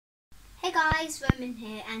Hey guys, Roman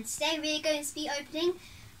here, and today we're going to be opening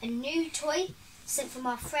a new toy sent from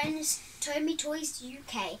our friends Tomy Toys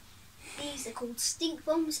UK. These are called Stink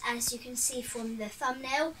Bomz, as you can see from the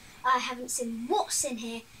thumbnail. I haven't seen what's in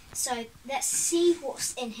here, so let's see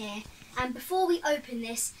what's in here. And before we open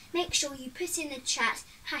this, make sure you put in the chat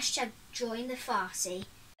 #JoinTheParty.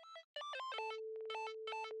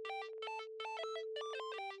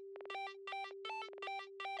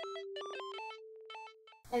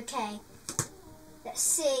 Okay, let's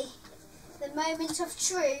see the moment of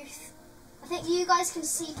truth. I think you guys can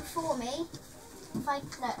see before me. If I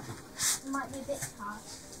look, it might be a bit hard.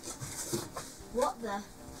 What the?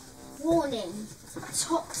 Warning,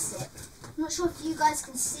 toxic. I'm not sure if you guys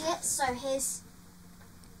can see it, so here's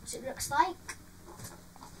what it looks like.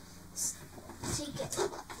 Let's take it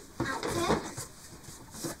out here.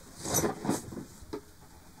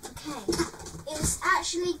 Okay, it's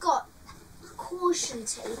actually got caution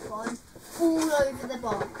tape on all over the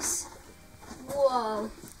box. Whoa,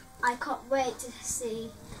 I can't wait to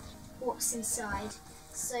see what's inside.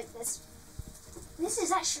 So this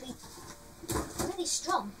is actually really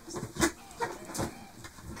strong. Okay,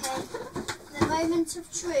 the moment of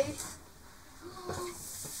truth.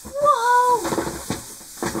 Whoa!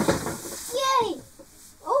 Yay!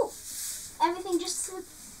 Oh, everything just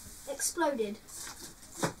exploded.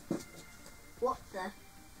 What the?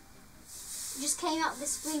 It just came out of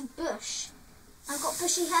this green bush. I've got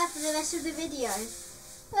bushy hair for the rest of the video.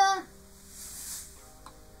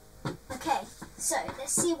 Okay, so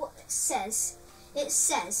let's see what it says. It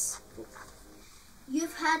says,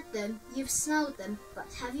 you've had them, you've smelled them,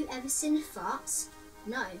 but have you ever seen farts?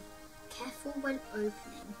 No. Careful when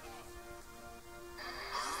opening.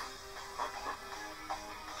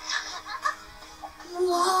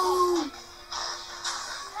 Whoa!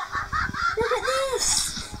 Look at this!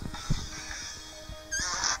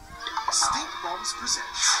 Stink Bomz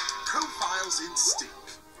presents Profiles in Stink.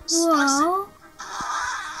 Whoa!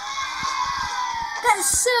 That's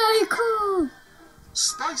so cool!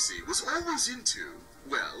 Spicy was always into,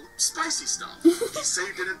 well, spicy stuff. He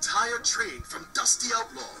saved an entire train from dusty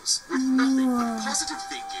outlaws with nothing but positive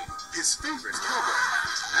thinking, his favorite cowboy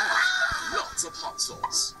hat, and lots of hot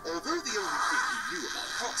sauce. Although the only thing he knew about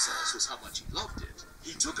hot sauce was how much he loved it,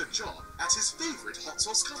 he took a job at his favorite hot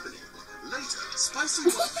sauce company. Later, Spicy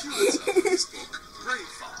won Pulitzer for his book, Brain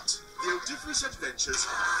Fart, The Odoriferous Adventures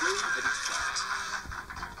of a Brain-Headed Fart.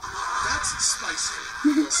 That's Spicy,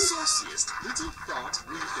 the sauciest little fart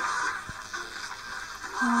we've got.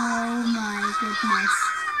 Oh my goodness.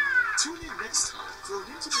 Tune in next time for an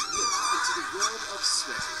intimate look into the world of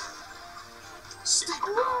sweating. Stink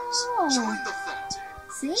Bomz, join the farting.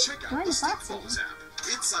 See? Check Join out the the Stink farting. Bomz app.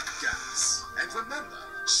 It's a gas. And remember,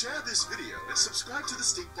 share this video and subscribe to the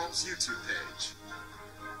Stink Bomz YouTube page.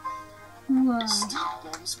 Whoa. Stink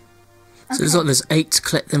Bomz. So it's like there's 8 to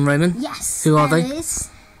collect them, Roman? Yes. Who are they? There is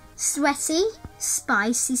Sweaty,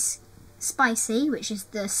 Spicy, which is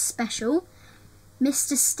the special,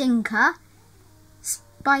 Mr. Stinker,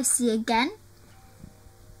 Spicy again,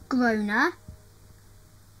 Groaner,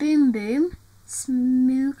 Boom Boom,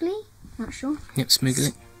 Smoogly, not sure, Yep,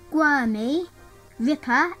 Smoogly. Squirmy,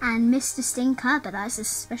 Ripper, and Mr. Stinker, but that's a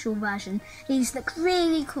special version. These look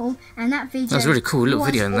really cool, and that video That's a really cool little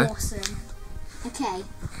was video in there. Awesome. Okay,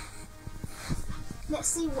 let's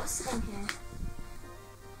see what's in here.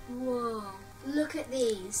 Whoa, look at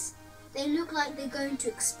these. They look like they're going to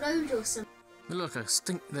explode or something. They look like a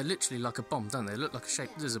stink. They're literally like a bomb, don't they? They look like a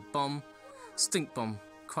shape. There's a bomb, stink bomb,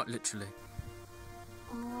 quite literally.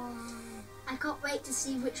 Oh, I can't wait to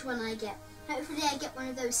see which one I get. Hopefully I get one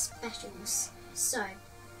of those specials. So,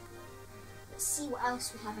 let's see what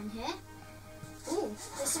else we have in here. Oh,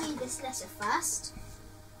 let's read this letter first.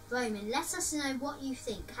 Roman, let us know what you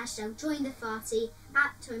think. #JoinTheParty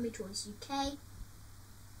 @Tomy Toys UK.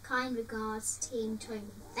 Kind regards, Team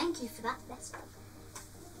Tomy. Thank you for that letter.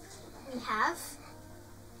 We have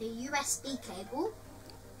a USB cable.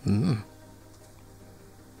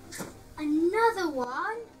 Another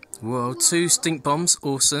one. Whoa, 2 stink bombs,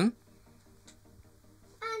 awesome.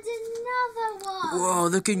 And another one. Whoa,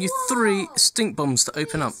 they're giving you 3 stink bombs to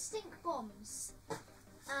open up. Stink bombs.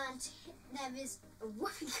 And there is a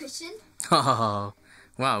whoopee cushion. Oh,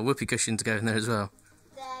 wow, whoopee cushion to go in there as well.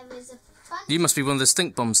 There is a bunch. You must be one of the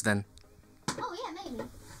stink bombs then. Oh yeah, maybe.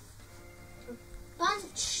 A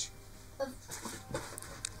bunch of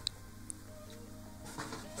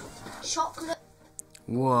chocolate.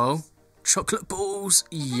 Whoa, chocolate balls,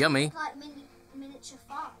 yummy. Like miniature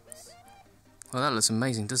farts. Well, that looks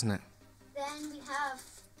amazing, doesn't it? Then we have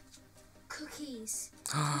cookies with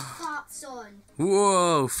farts on.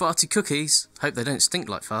 Whoa, farty cookies. Hope they don't stink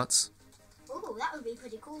like farts. that would be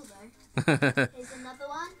pretty cool though. Here's another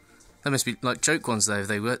one. They must be like joke ones though, if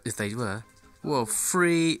they were. Whoa,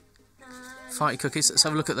 3 farty cookies. Let's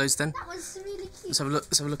have a look at those then. That was really cute.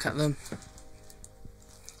 Let's have a look at them.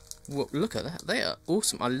 Whoa, look at that. They are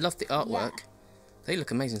awesome. I love the artwork. Yeah. They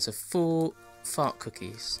look amazing. So 4 fart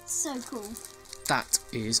cookies. So cool. That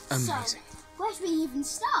is amazing. So, where should we even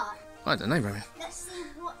start? I don't know, Rowan. Let's see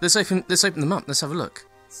what. Let's open them up. Let's have a look.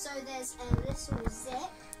 So there's a little zip.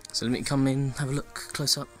 So let me come in, have a look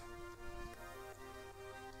close up.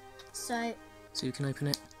 So we can open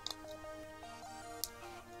it.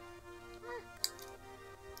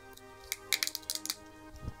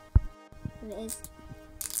 there it is.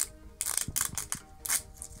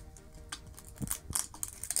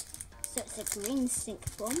 So it's a green stink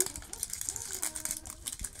bomb.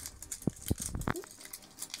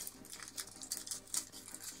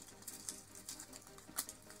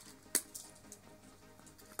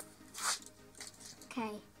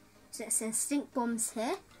 Okay, so it says Stink Bomz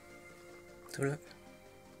here. Have a look.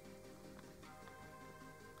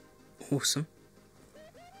 Awesome.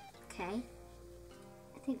 Okay,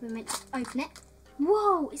 I think we're meant to open it.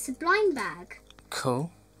 Whoa, it's a blind bag.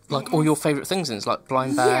 Cool. Like all your favourite things, and it's like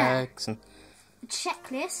blind bags and. A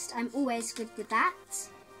checklist, I'm always good with that.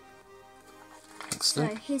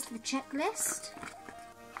 Excellent. So here's the checklist.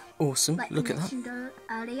 Awesome. Like Look we at that. mentioned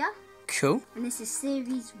earlier. Cool. And this is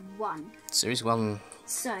series 1. Series 1.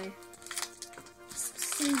 So, let's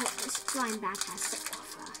see what this blind bag has to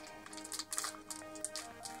offer.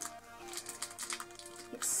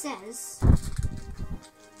 It says...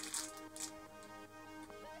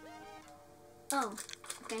 Oh,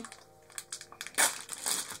 okay.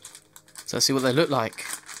 So let's see what they look like.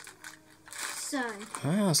 So...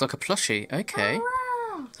 Ah, it's like a plushie. Okay.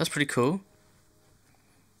 Oh, wow! That's pretty cool.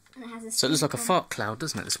 And it has a So it looks like a sticker. fart cloud,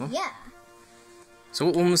 doesn't it, this one? Yeah. So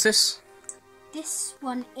what one was this? This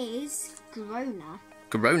one is Grona.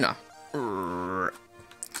 Corona. So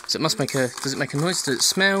it must make a... Does it make a noise? Does it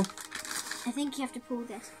smell? I think you have to pull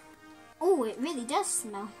this. Oh, it really does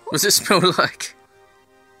smell. What does it smell like?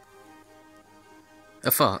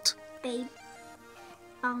 A fart? Babe.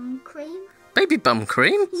 Cream? Baby bum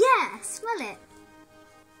cream? Yeah, smell it.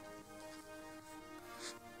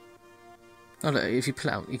 Oh look, if you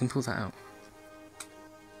pull it out, you can pull that out.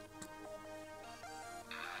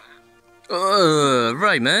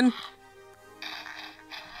 Raymond!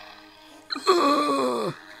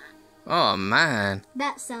 Oh man!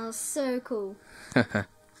 That sounds so cool.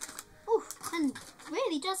 Oh, and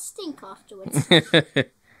really does stink afterwards.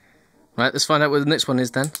 Right, let's find out what the next one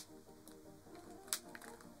is then.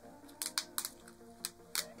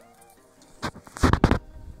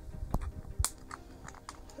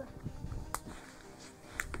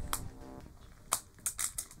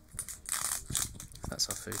 That's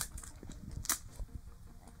our food.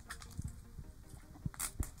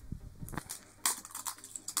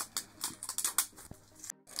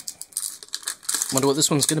 Wonder what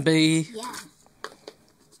this one's going to be. Yeah.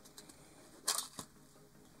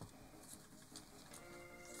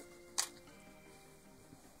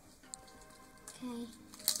 Okay.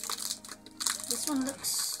 This one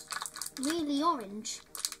looks really orange.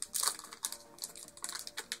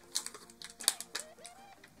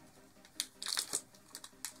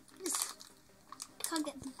 Just can't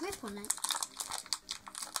get the grip on it.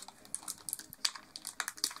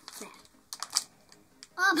 There.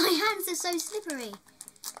 Oh, my hands are so slippery.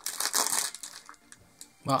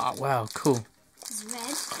 Oh, wow, cool. It's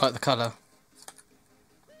red. I like the colour.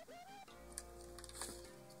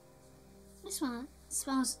 This one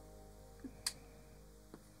smells.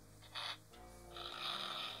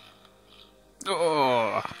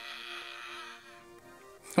 Oh.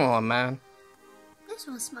 Oh man. This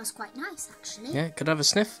one smells quite nice, actually. Yeah, could I have a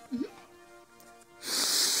sniff?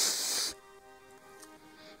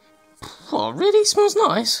 Oh, really? Smells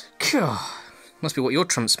nice? God. Must be what your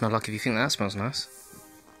trunks smell like if you think that smells nice.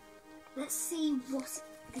 Let's see what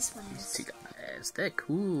this one is. Cigars, they're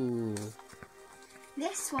cool.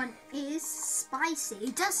 This one is spicy.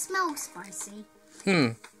 It does smell spicy.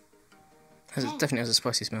 It definitely has a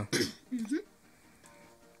spicy smell.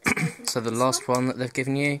 So the last one that they've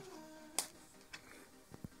given you.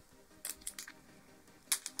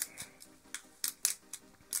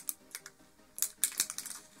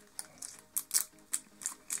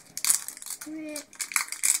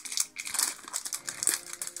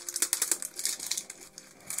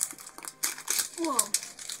 Whoa.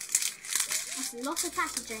 That's a lot of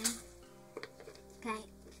packaging. Okay.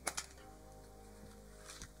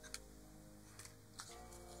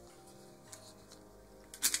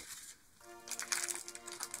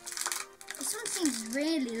 This one seems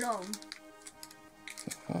really long.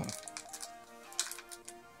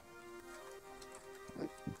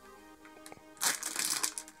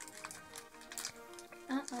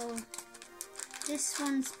 Uh-oh. This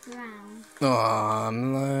one's brown. Oh,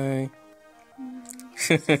 no.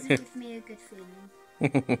 Doesn't give me a good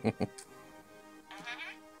feeling.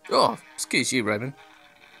 Oh, excuse you, Roman.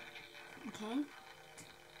 Okay.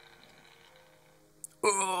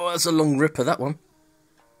 Oh, that's a long ripper, that one.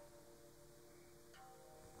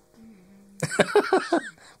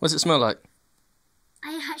 What does it smell like?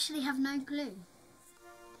 I actually have no clue.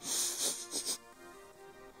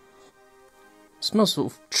 Smells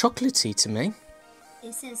sort of chocolatey to me.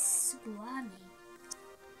 It says squammy.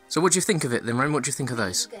 So what do you think of it then, Roman? What do you think of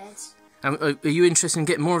those? Good. Are you interested in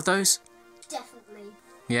getting more of those? Definitely.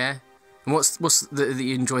 Yeah? And what's that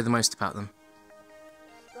you enjoy the most about them?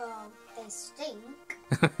 Well, they stink.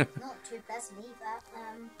 Not too pleasant either.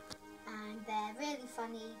 And they're really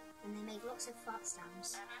funny and they make lots of fart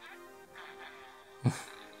sounds.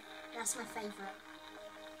 That's my favourite.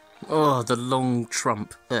 Oh, the long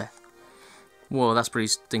trump. Ugh. Whoa, that's pretty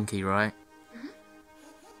stinky, right?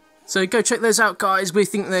 So go check those out, guys. We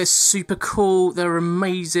think they're super cool. They're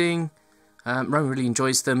amazing. Roman really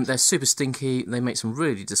enjoys them. They're super stinky. They make some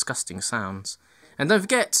really disgusting sounds. And don't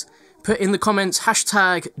forget, put in the comments,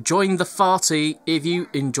 hashtag #JoinTheFarty if you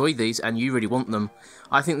enjoy these and you really want them.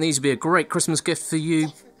 I think these would be a great Christmas gift for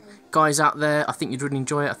you guys out there. I think you'd really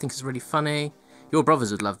enjoy it. I think it's really funny. Your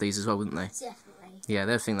brothers would love these as well, wouldn't they? Definitely. Yeah,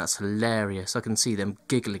 they'd think that's hilarious. I can see them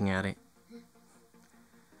giggling at it.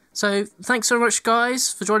 So, thanks so much,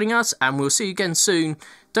 guys, for joining us, and we'll see you again soon.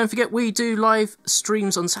 Don't forget, we do live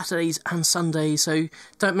streams on Saturdays and Sundays, so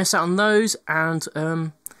don't miss out on those, and,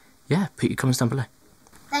 yeah, put your comments down below.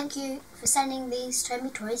 Thank you for sending these to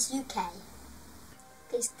Tomy Toys UK.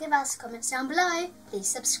 Please give us comments down below. Please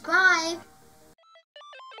subscribe.